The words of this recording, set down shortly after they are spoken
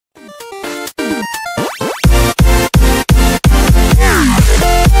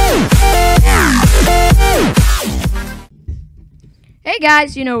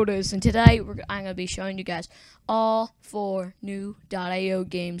guys, you know what it is, and today I'm going to be showing you guys all 4 new .io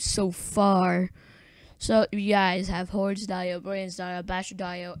games so far. So you guys have Hordes.io, Brains.io,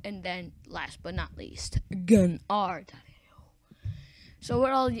 Basher.io, and then last but not least, GunR.io. So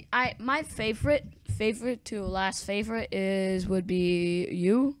what all my favorite to last favorite would be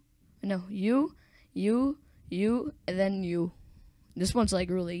you, and then you. This one's like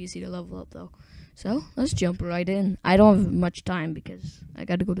really easy to level up though. So let's jump right in. I don't have much time because I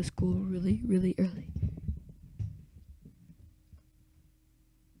got to go to school really early.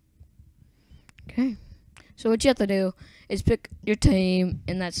 Okay. So what you have to do is pick your team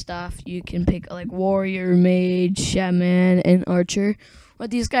and that stuff. You can pick like warrior, mage, shaman, and archer.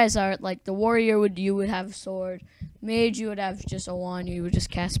 What these guys are, like the warrior you would have a sword. Mage you would have just a wand. You would just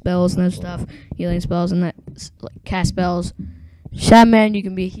cast spells and that stuff, healing spells and that cast spells. Shaman, you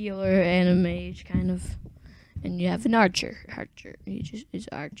can be a healer and a mage, kind of. And you have an archer. He just is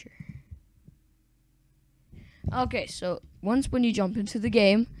archer. Okay, so when you jump into the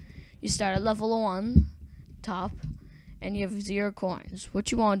game, you start at level 1, top, and you have 0 coins.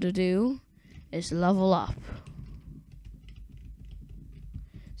 What you want to do is level up.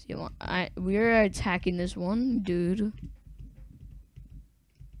 So we're attacking this one dude.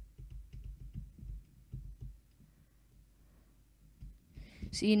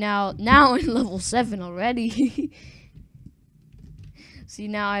 See, now I'm level 7 already. See,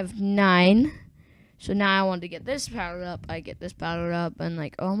 now I have 9. So now I want to get this powered up. I get this powered up, and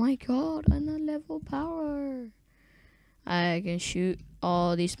like, oh my god, I'm at level power. I can shoot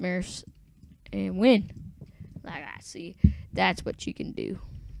all these smurfs and win. Like that. See, that's what you can do.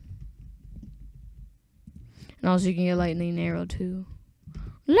 And also you can get lightning arrow too.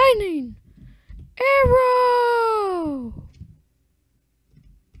 Lightning arrow!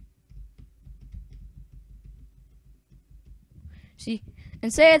 See,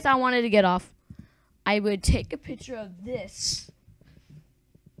 and say if I wanted to get off, I would take a picture of this,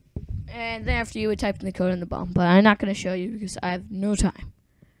 and then after you would type in the code in the bottom. But I'm not going to show you because I have no time.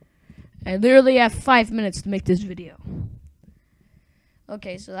 I literally have 5 minutes to make this video.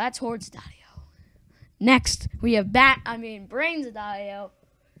 Okay, so that's Hordes.io. Next, we have Brains.io.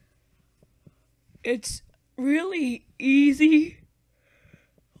 It's really easy.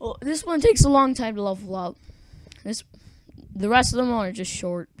 Well, this one takes a long time to level up. The rest of them are just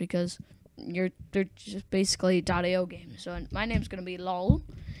short because they're just basically .io games. So my name's gonna be LOL.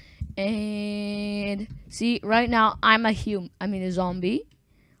 And see, right now I'm a zombie.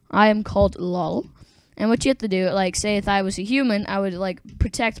 I am called LOL. And what you have to do, like, say if I was a human, I would like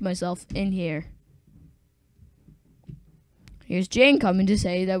protect myself in here. Here's Jane coming to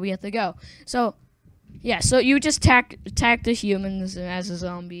say that we have to go. So yeah, so you just attack the humans as a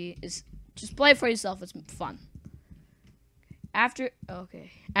zombie. Just play for yourself. It's fun. After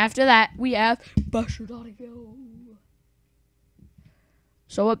that, we have Basher.io.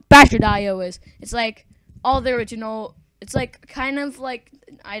 So what Basher.io is, it's like all the original, it's like kind of like,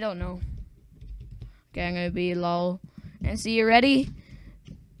 I don't know. Okay, I'm gonna be LOL. And see, you ready?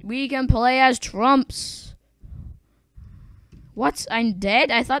 We can play as Trumps. What? I'm dead?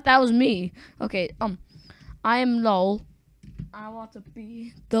 I thought that was me. Okay, I am LOL. I want to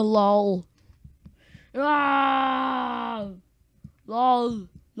be the LOL. Ah! LOL,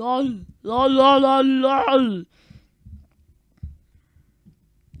 lol, lol, lol, lol, lol.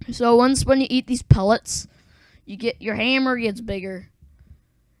 So when you eat these pellets, your hammer gets bigger.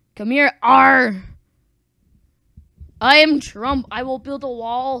 Come here, R. I am Trump. I will build a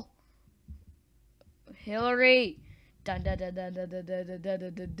wall. Hillary.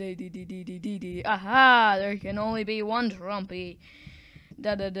 Aha! There can only be one Trumpy.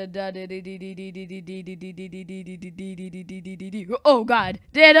 Oh god,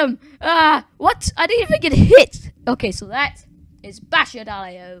 did him! What? I didn't even get hit! Okay, so that is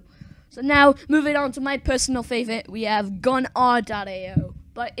Basher.io. So now, moving on to my personal favorite, we have GunR.io.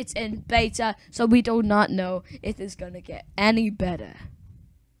 But it's in beta, so we do not know if it's gonna get any better.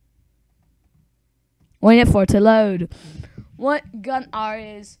 Wait for it to load. What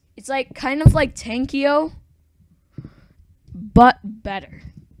GunR is, it's like kind of like Tankio, but better.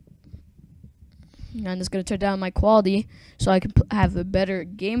 I'm just gonna turn down my quality so I can have a better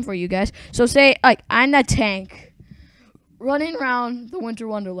game for you guys. So say like I'm that tank running around the Winter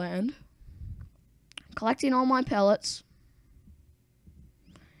Wonderland, collecting all my pellets.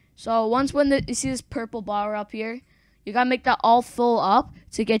 So when you see this purple bar up here, you gotta make that all full up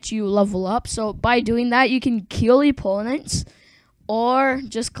to get you level up. So by doing that, you can kill opponents or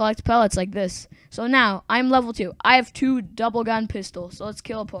just collect pellets like this. So now, I'm level 2. I have 2 double gun pistols, so let's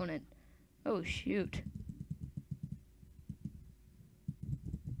kill opponent. Oh, shoot.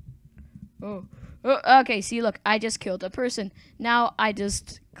 Okay, see, look, I just killed a person. Now I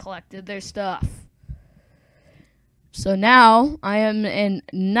just collected their stuff. So now I am in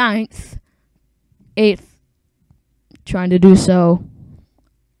 9th, 8th, trying to do so.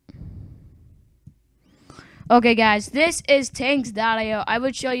 Okay, guys, this is Tanks.io. I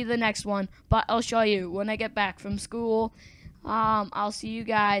would show you the next one, but I'll show you when I get back from school. I'll see you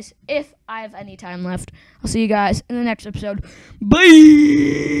guys if I have any time left. I'll see you guys in the next episode. Bye!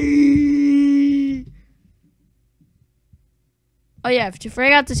 Oh yeah, I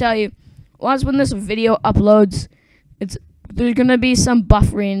forgot to tell you, once when this video uploads, there's gonna be some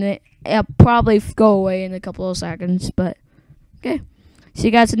buffering. It'll probably go away in a couple of seconds, but okay. See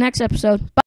you guys in the next episode. Bye.